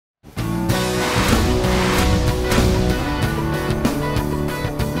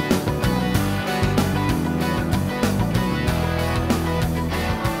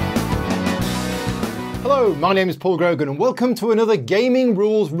Hello, my name is Paul Grogan and welcome to another gaming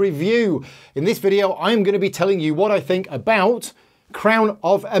rules review. In this video, I'm going to be telling you what I think about Crown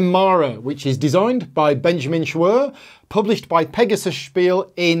of Emara, which is designed by Benjamin Schwer, published by Pegasus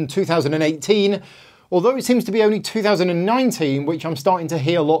Spiel in 2018, although it seems to be only 2019, which I'm starting to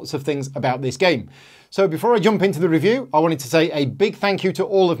hear lots of things about this game. So before I jump into the review, I wanted to say a big thank you to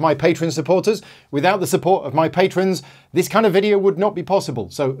all of my Patreon supporters. Without the support of my patrons, this kind of video would not be possible.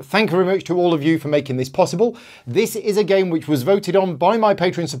 So thank you very much to all of you for making this possible. This is a game which was voted on by my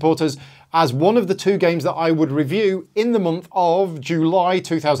Patreon supporters as one of the two games that I would review in the month of July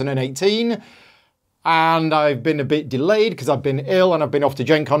 2018. And I've been a bit delayed because I've been ill and I've been off to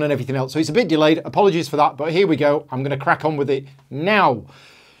Gen Con and everything else. So it's a bit delayed. Apologies for that, but here we go. I'm going to crack on with it now.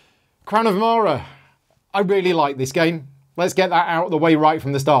 Crown of Emara. I really like this game. Let's get that out of the way right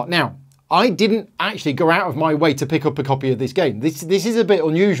from the start. Now, I didn't actually go out of my way to pick up a copy of this game. This is a bit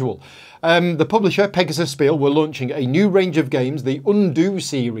unusual. The publisher, Pegasus Spiel, were launching a new range of games, the Undo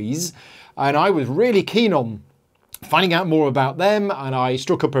series, and I was really keen on finding out more about them, and I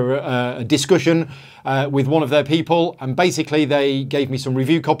struck up a discussion with one of their people, and basically they gave me some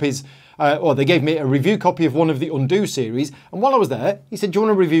review copies, or they gave me a review copy of one of the Undo series, and while I was there, he said, do you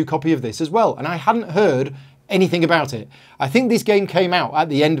want a review copy of this as well? And I hadn't heard anything about it. I think this game came out at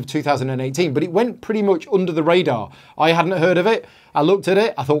the end of 2018, but it went pretty much under the radar. I hadn't heard of it. I looked at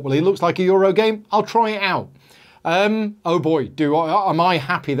it, I thought, well, it looks like a Euro game, I'll try it out. Oh boy, am I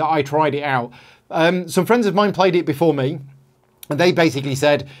happy that I tried it out. Some friends of mine played it before me, and they basically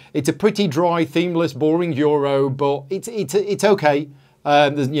said it's a pretty dry, themeless, boring Euro, but it's okay.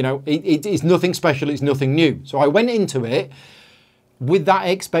 You know, it's nothing special, it's nothing new. So I went into it with that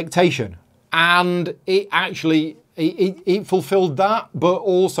expectation, and it actually it fulfilled that, but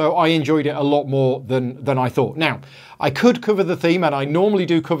also I enjoyed it a lot more than I thought. Now, I could cover the theme, and I normally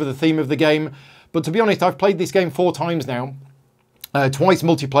do cover the theme of the game, but to be honest, I've played this game 4 times now. Twice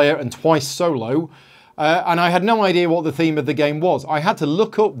multiplayer and twice solo, and I had no idea what the theme of the game was. I had to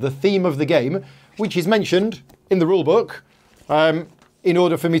look up the theme of the game, which is mentioned in the rulebook, in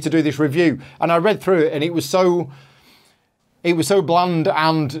order for me to do this review. And I read through it, and it was so bland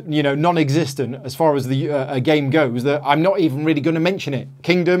and, you know, non-existent as far as the a game goes that I'm not even really going to mention it.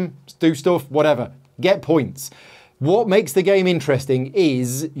 Kingdom, do stuff, whatever, get points. What makes the game interesting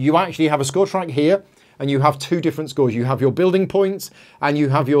is you actually have a score track here, and you have 2 different scores. You have your building points and you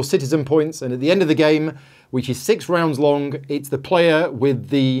have your citizen points. And at the end of the game, which is 6 rounds long, it's the player with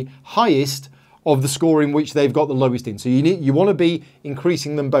the highest of the score in which they've got the lowest in. So you want to be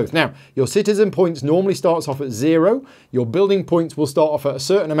increasing them both. Now, your citizen points normally starts off at 0. Your building points will start off at a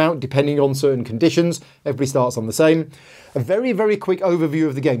certain amount depending on certain conditions. Everybody starts on the same. A very, very quick overview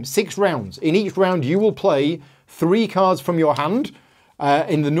of the game. 6 rounds. In each round, you will play 3 cards from your hand.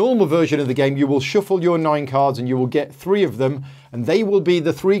 In the normal version of the game, you will shuffle your 9 cards and you will get 3 of them, and they will be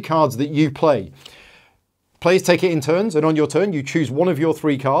the 3 cards that you play. Players take it in turns, and on your turn, you choose one of your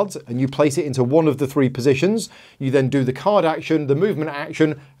 3 cards and you place it into one of the 3 positions. You then do the card action, the movement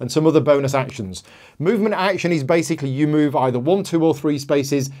action, and some other bonus actions. Movement action is basically you move either 1, 2, or 3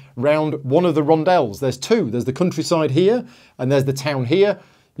 spaces round one of the rondelles. There's 2. There's the countryside here, and there's the town here.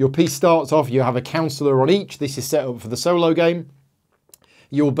 Your piece starts off, you have a councillor on each. This is set up for the solo game.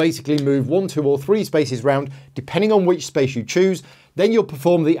 You'll basically move 1, 2, or 3 spaces round, depending on which space you choose. Then you'll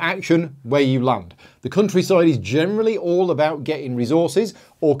perform the action where you land. The countryside is generally all about getting resources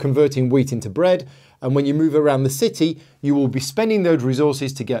or converting wheat into bread. And when you move around the city, you will be spending those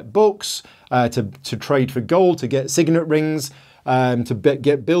resources to get books, to trade for gold, to get signet rings, to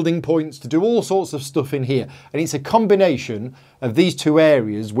get building points, to do all sorts of stuff in here. And it's a combination of these 2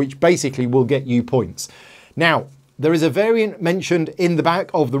 areas which basically will get you points. Now, there is a variant mentioned in the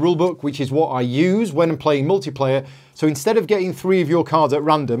back of the rulebook, which is what I use when I'm playing multiplayer. So instead of getting 3 of your cards at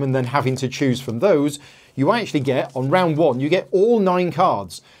random and then having to choose from those, you actually get, on round 1, you get all 9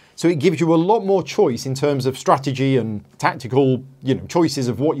 cards. So it gives you a lot more choice in terms of strategy and tactical, choices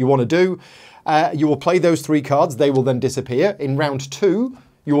of what you want to do. You will play those 3 cards. They will then disappear. In round 2,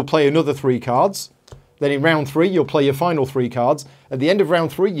 you will play another 3 cards. Then in round 3, you'll play your final 3 cards. At the end of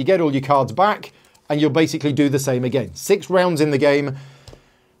round 3, you get all your cards back, and you'll basically do the same again. 6 rounds in the game.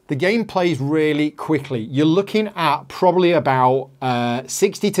 The game plays really quickly. You're looking at probably about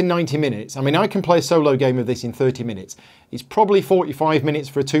 60 to 90 minutes. I mean, I can play a solo game of this in 30 minutes. It's probably 45 minutes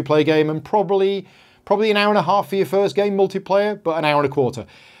for a 2-player game, and probably an hour and a half for your first game multiplayer, but an hour and a quarter.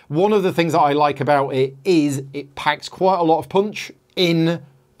 One of the things that I like about it is it packs quite a lot of punch in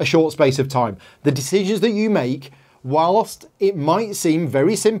a short space of time. The decisions that you make, whilst it might seem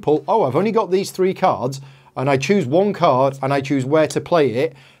very simple, oh, I've only got these 3 cards, and I choose one card and I choose where to play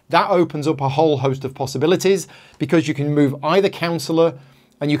it, That opens up a whole host of possibilities because you can move either councillor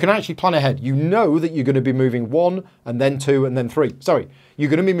and you can actually plan ahead. You know that you're going to be moving 1 and then 2 and then 3. Sorry, you're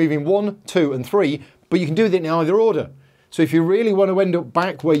going to be moving 1, 2 and 3, but you can do it in either order. So if you really want to end up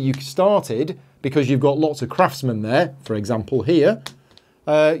back where you started, because you've got lots of craftsmen there, for example here,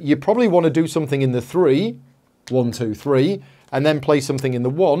 you probably want to do something in the 3, 1, 2, 3, and then place something in the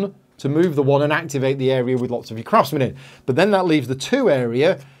 1 to move the 1 and activate the area with lots of your craftsmen in. But then that leaves the 2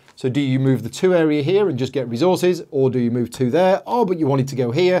 area. So do you move the 2 area here and just get resources, or do you move 2 there? Oh, but you wanted to go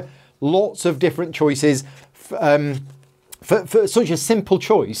here. Lots of different choices for such a simple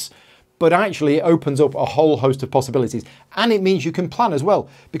choice, but actually it opens up a whole host of possibilities. And it means you can plan as well,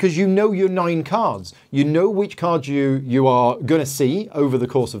 because you know your 9 cards. You know which cards you are going to see over the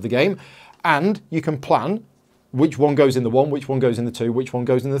course of the game, and you can plan which one goes in the 1, which one goes in the 2, which one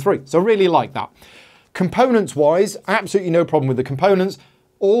goes in the 3. So I really like that. Components-wise, absolutely no problem with the components.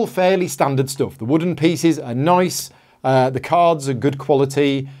 All fairly standard stuff. The wooden pieces are nice. The cards are good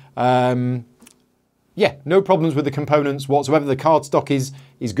quality. Yeah, no problems with the components whatsoever. The card stock is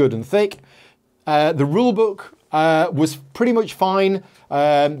good and thick. The rulebook was pretty much fine.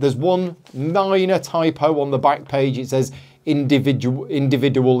 There's one minor typo on the back page. It says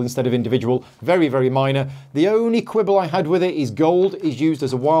individual instead of individual. Very, very minor. The only quibble I had with it is gold is used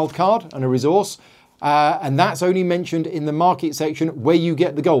as a wild card and a resource. And that's only mentioned in the market section where you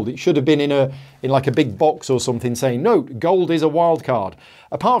get the gold. It should have been in like a big box or something saying, no, gold is a wild card.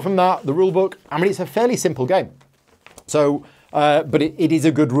 Apart from that, the rule book, I mean, it's a fairly simple game. So, but it is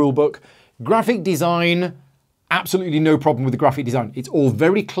a good rule book. Graphic design, absolutely no problem with the graphic design. It's all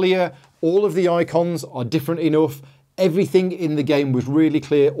very clear. All of the icons are different enough. Everything in the game was really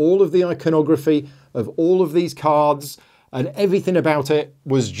clear. All of the iconography of all of these cards and everything about it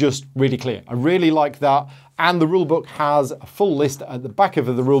was just really clear. I really like that. And the rulebook has a full list at the back of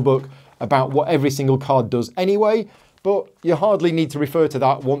the rulebook about what every single card does anyway, but you hardly need to refer to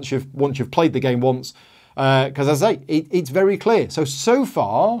that once you've played the game once, because as I say, it's very clear. So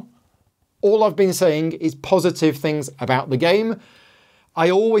far, all I've been saying is positive things about the game. I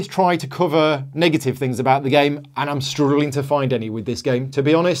always try to cover negative things about the game, and I'm struggling to find any with this game, to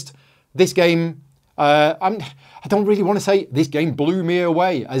be honest. This game, I don't really want to say this game blew me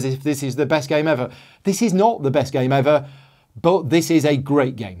away as if this is the best game ever. This is not the best game ever, but this is a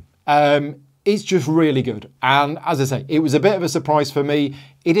great game. It's just really good. And as I say, it was a bit of a surprise for me.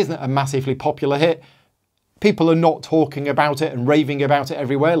 It isn't a massively popular hit. People are not talking about it and raving about it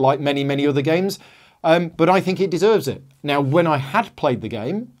everywhere like many, many other games. But I think it deserves it. Now, when I had played the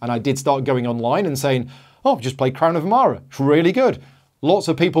game and I did start going online and saying, oh, I've just played Crown of Emara, it's really good. Lots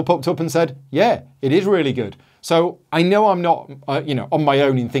of people popped up and said, yeah, it is really good. So I know I'm not, on my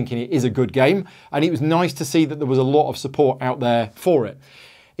own in thinking it is a good game. And it was nice to see that there was a lot of support out there for it.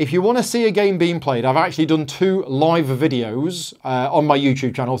 If you want to see a game being played, I've actually done 2 live videos on my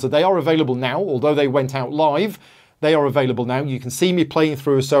YouTube channel. So they are available now, although they went out live, they are available now. You can see me playing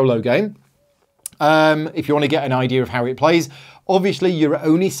through a solo game. If you want to get an idea of how it plays. Obviously, you're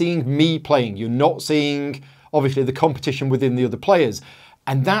only seeing me playing. You're not seeing, obviously, the competition within the other players.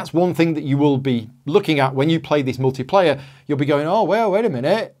 And that's one thing that you will be looking at when you play this multiplayer. You'll be going, oh, well, wait a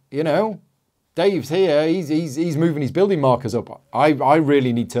minute, Dave's here, he's moving his building markers up. I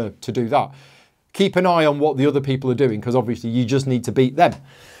really need to do that. Keep an eye on what the other people are doing, because obviously you just need to beat them.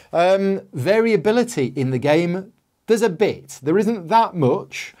 Variability in the game, there's a bit. There isn't that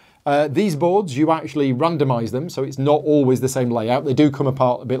much. These boards, you actually randomize them, so it's not always the same layout. They do come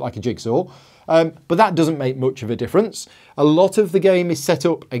apart a bit like a jigsaw, but that doesn't make much of a difference. A lot of the game is set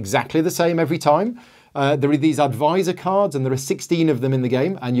up exactly the same every time. There are these advisor cards, and there are 16 of them in the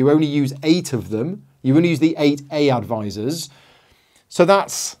game, and you only use 8 of them. You only use the 8A advisors. So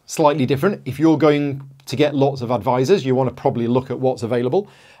that's slightly different. If you're going to get lots of advisors, you want to probably look at what's available.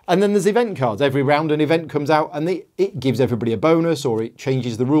 And then there's event cards. Every round an event comes out and it gives everybody a bonus, or it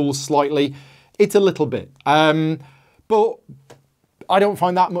changes the rules slightly. It's a little bit. But I don't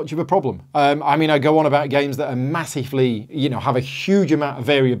find that much of a problem. I mean, I go on about games that are massively, have a huge amount of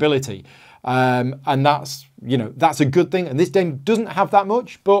variability. And that's a good thing. And this game doesn't have that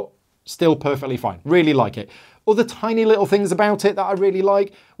much, but still perfectly fine. Really like it. Other tiny little things about it that I really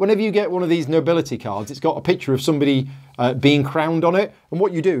like. Whenever you get one of these nobility cards, it's got a picture of somebody being crowned on it. And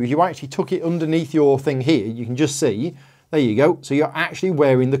what you do is you actually tuck it underneath your thing here. You can just see, there you go. So you're actually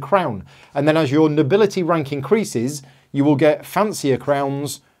wearing the crown. And then as your nobility rank increases, you will get fancier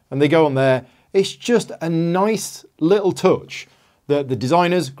crowns and they go on there. It's just a nice little touch that the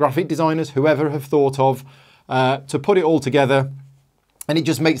designers, graphic designers, whoever have thought of to put it all together. And it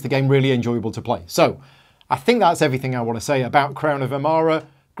just makes the game really enjoyable to play. So I think that's everything I want to say about Crown of Emara.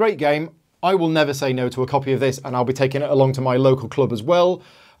 great game. I will never say no to a copy of this, and I'll be taking it along to my local club as well,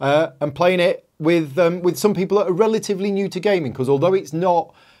 and playing it with some people that are relatively new to gaming, because although it's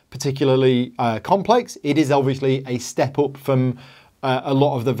not particularly complex, it is obviously a step up from a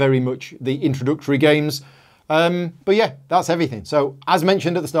lot of the very much the introductory games. But yeah, that's everything. So as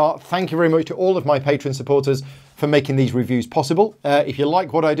mentioned at the start, thank you very much to all of my Patreon supporters for making these reviews possible. If you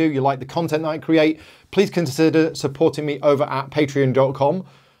like what I do, you like the content that I create, please consider supporting me over at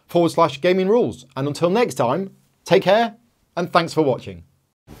patreon.com/gaming rules. And until next time, take care and thanks for watching.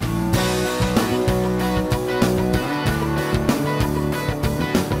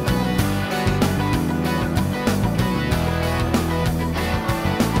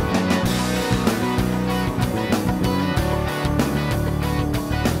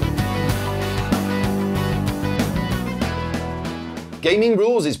 Gaming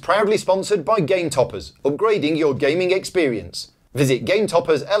Rules is proudly sponsored by Game Toppers, upgrading your gaming experience. Visit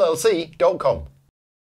GameToppersLLC.com.